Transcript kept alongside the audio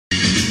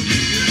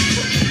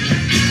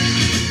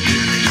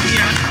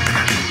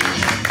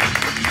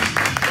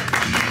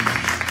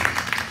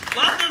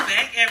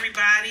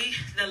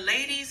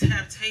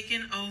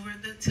taking over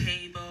the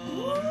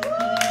table.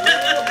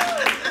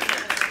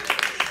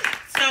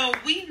 So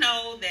we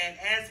know that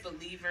as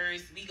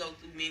believers, we go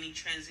through many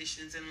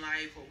transitions in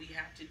life where we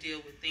have to deal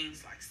with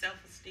things like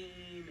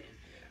self-esteem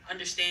and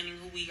understanding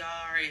who we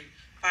are and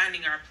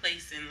finding our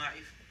place in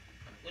life.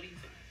 What do you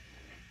think?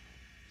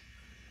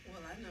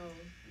 Well, I know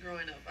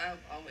growing up, I've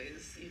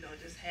always,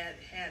 just had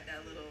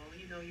that little,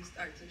 you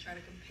start to try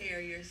to compare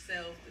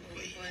yourself to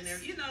people and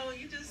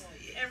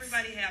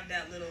everybody have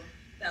that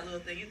little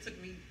thing. It took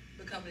me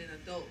becoming an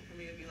adult for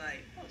me to be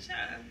like, oh,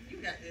 child, you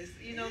got this,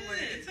 but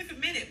it took a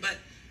minute, but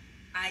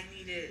I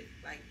needed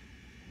like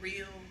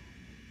real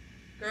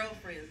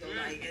girlfriends though,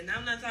 and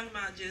I'm not talking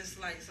about just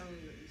like some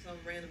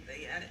random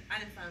thing. I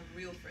didn't find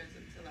real friends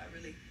until I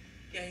really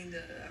gained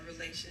a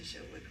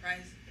relationship with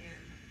Christ, and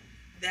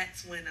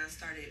that's when I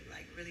started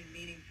like really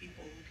meeting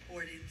people who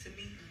poured into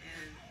me,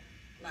 and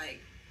like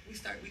we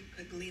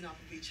could glean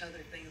off of each other,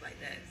 things like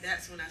that.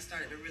 That's when I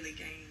started to really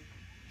gain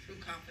true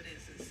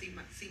confidence and see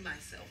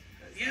myself.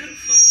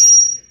 Beautiful.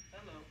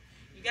 Hello.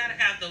 You got to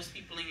have those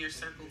people in your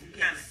circle who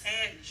kind of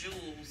add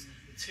jewels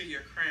to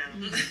your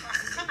crown.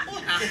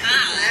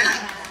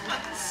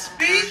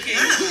 Speaking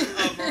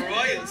of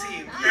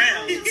royalty and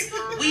crowns,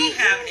 we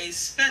have a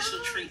special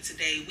treat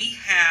today. We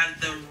have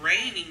the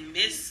reigning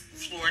Miss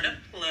Florida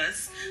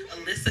Plus,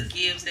 Alyssa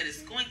Gibbs, that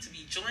is going to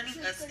be joining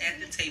us at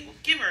the table.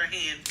 Give her a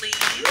hand, please.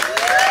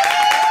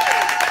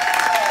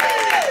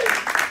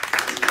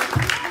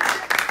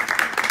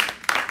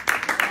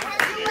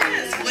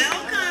 Yes,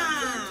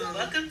 welcome.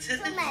 Welcome to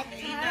the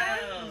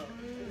table.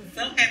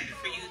 So happy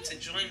for you to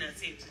join us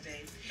here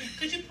today.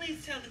 Could you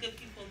please tell the good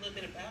people a little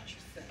bit about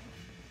yourself?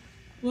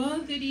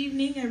 Well, good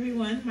evening,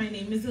 everyone. My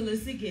name is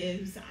Alyssa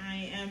Gibbs.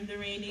 I am the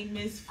reigning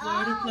Miss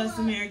Florida Plus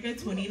America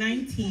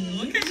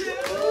 2019.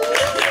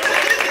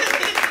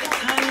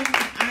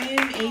 I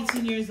am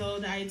 18 years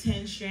old. I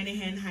attend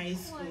Stranahan High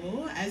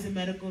School as a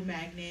medical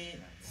magnet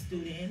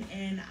student,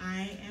 and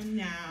I am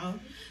now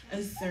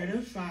a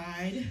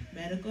certified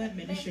medical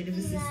administrative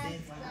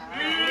assistant.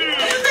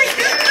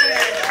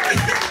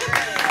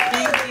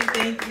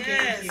 Thank you.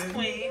 Yes,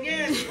 queen.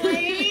 Yes,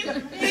 queen.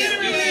 Okay.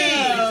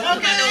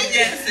 No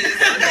guesses.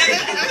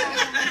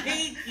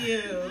 Thank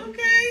you.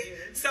 Okay.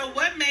 So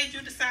what made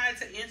you decide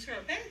to enter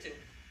a pageant?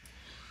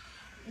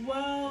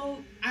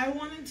 Well, I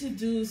wanted to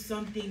do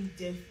something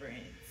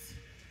different.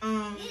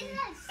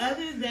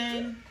 Other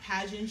than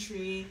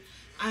pageantry,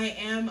 I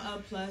am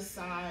a plus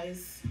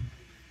size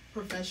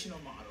professional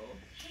model.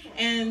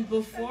 And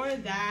before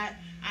that,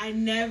 I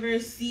never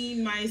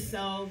seen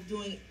myself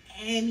doing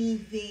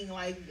anything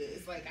like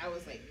this. Like, I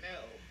was like,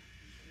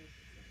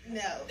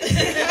 no.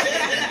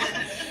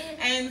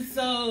 And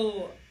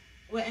so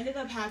what ended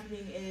up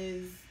happening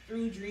is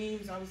through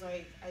dreams, I was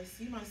like, I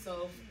see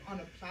myself on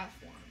a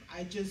platform.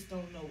 I just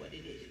don't know what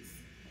it is.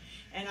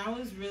 And I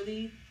was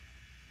really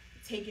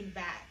taken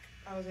back.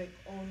 I was like,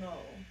 oh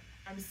no,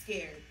 I'm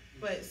scared.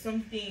 But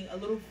a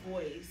little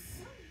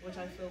voice, which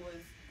I feel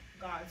was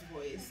God's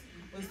voice,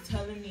 was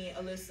telling me,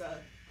 Alyssa,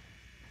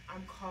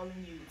 I'm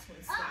calling you to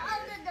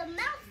inspire.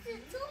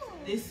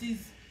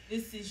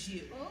 This is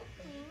you.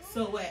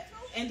 So what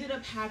ended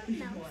up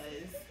happening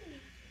was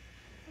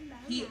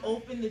he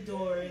opened the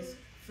doors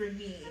for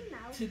me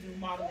to do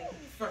modeling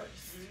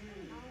first.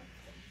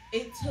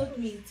 It took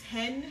me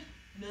 10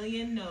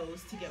 million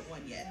no's to get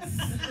one yes.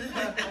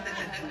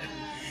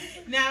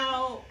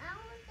 Now,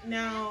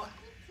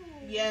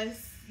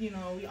 yes, we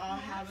all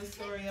have a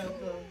story of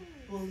the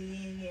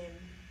bullying,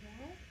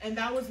 and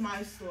that was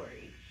my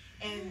story.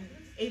 And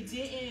it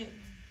didn't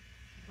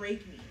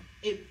break me.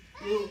 It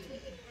built me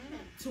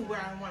to where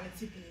I wanted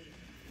to be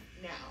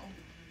now,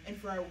 and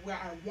for where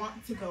I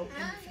want to go in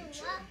the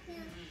future.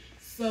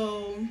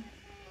 So,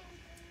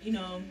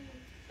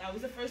 that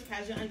was the first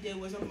pageant I did,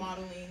 was a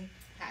modeling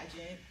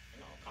pageant,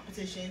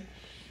 competition,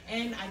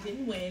 and I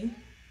didn't win.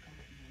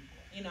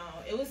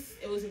 It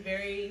was a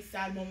very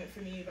sad moment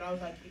for me, but I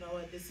was like, you know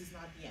what, this is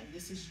not the end.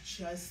 This is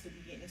just the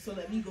beginning. So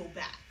let me go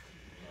back.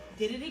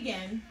 Did it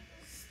again,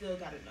 still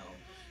got a no.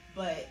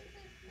 But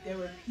there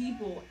were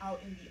people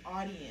out in the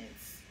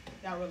audience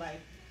that were like,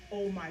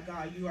 oh my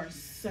God, you are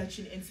such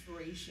an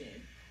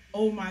inspiration.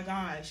 Oh my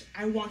gosh,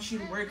 I want you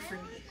to work for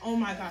me. Oh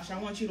my gosh, I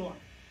want you to.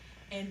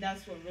 And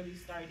that's what really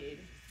started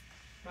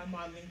my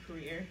modeling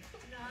career.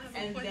 Now, I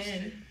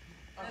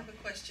have a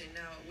question.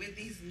 Now, with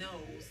these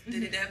no's,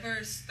 did it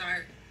ever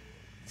start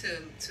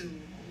to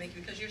make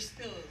you, because you're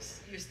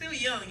still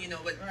young,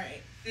 but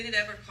right. Did it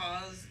ever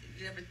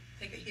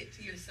take a hit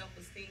to your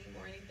self-esteem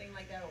or anything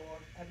like that, or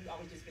have you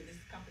always just been this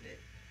confident?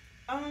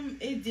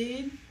 It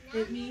did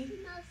hit me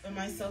with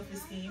my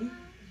self-esteem.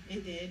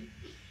 It did,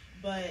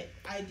 but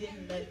I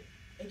didn't let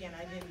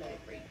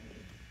it break me,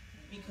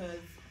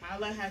 because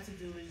all I had to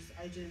do is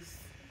I just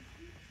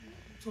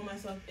told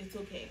myself it's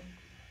okay.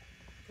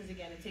 Because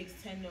again, it takes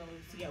 10 no's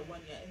to get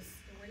one yes.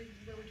 So where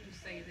would you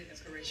say the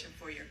inspiration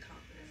for your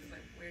confidence is?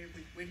 Like,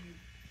 where do you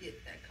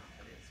get that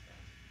confidence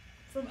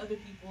from? From other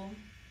people.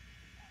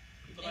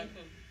 People like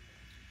who?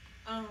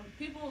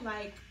 People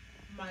like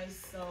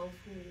myself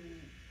who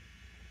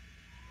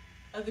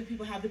other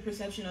people have the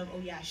perception of, oh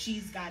yeah,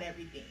 she's got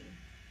everything.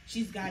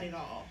 She's got it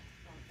all.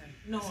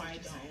 No, I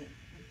don't.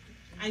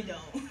 I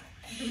don't.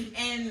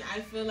 And I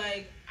feel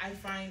like I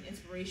find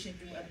inspiration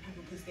through other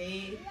people because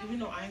they, even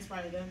though I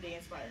inspire them, they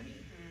inspire me.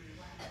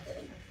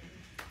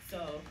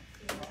 So,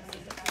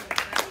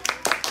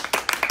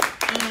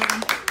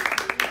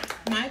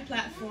 my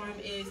platform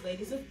is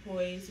Ladies of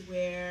Poise,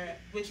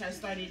 which I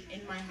started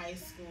in my high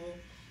school,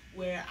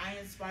 where I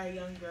inspire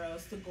young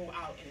girls to go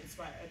out and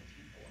inspire other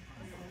people.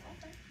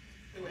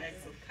 Through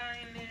acts of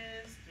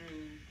kindness,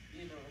 through,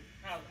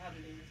 how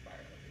do they inspire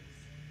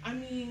others? I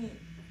mean,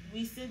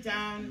 we sit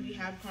down, we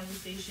have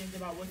conversations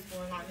about what's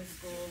going on in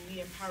school, we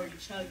empower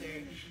each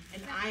other,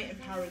 and I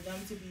empower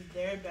them to be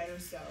their better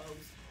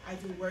selves. I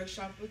do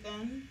workshop with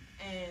them,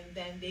 and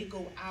then they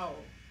go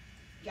out,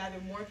 gather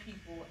more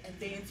people, and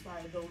they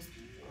inspire those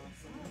people.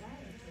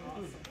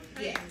 Awesome.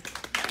 Yeah.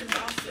 That is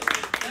awesome.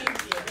 Thank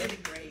you.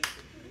 Really great.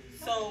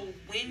 So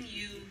when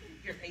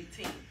you're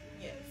 18,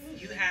 yes,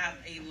 you have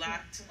a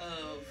lot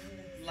of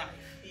life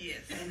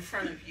in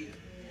front of you.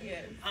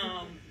 Yes.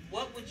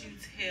 What would you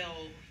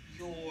tell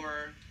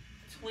your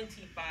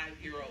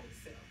 25-year-old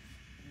self?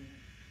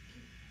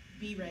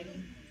 Be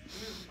ready.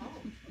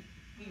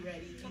 Be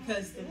ready,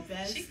 because the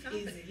best is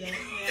yet to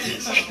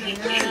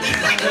come.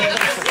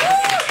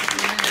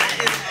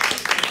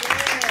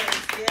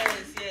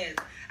 Yes.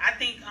 I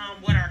think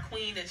what our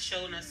queen has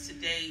shown us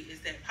today is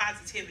that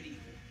positivity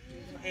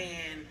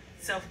and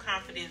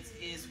self-confidence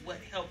is what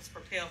helps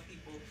propel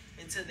people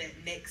into that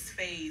next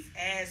phase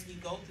as we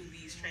go through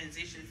these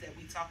transitions that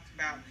we talked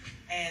about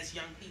as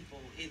young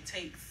people. It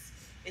takes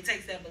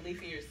that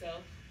belief in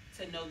yourself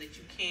to know that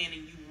you can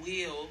and you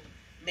will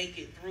make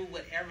it through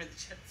whatever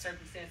the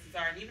circumstances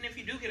are. And even if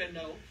you do get a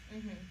no,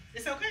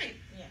 it's okay.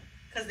 Yeah.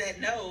 Because that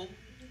no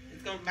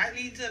might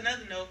lead to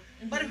another no,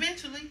 but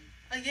eventually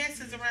a yes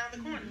is around the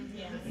corner.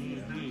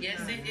 Yes,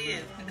 it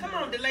is. Come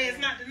on, delay is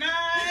not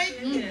denied.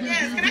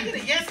 Yes. Can I get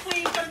a yes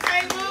queen for the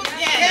table?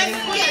 Yes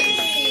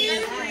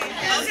queen.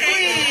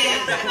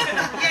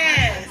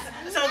 Yes.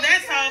 So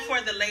that's all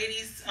for the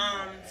ladies.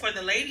 For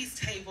the ladies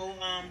table.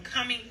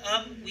 Coming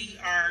up, we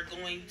are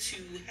going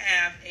to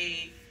have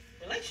a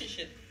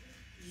relationship.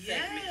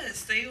 Yes,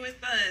 stay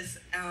with us.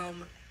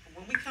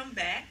 When we come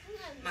back,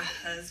 my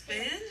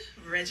husband,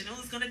 Reginald,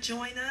 is going to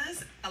join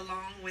us,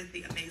 along with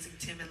the amazing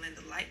Tim and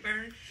Linda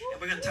Lightburn. And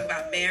we're going to talk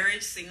about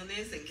marriage,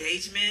 singleness,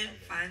 engagement,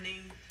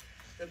 finding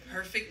the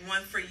perfect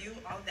one for you,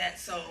 all that.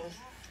 So,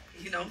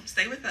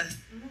 stay with us.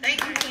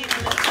 Thank you, Queen.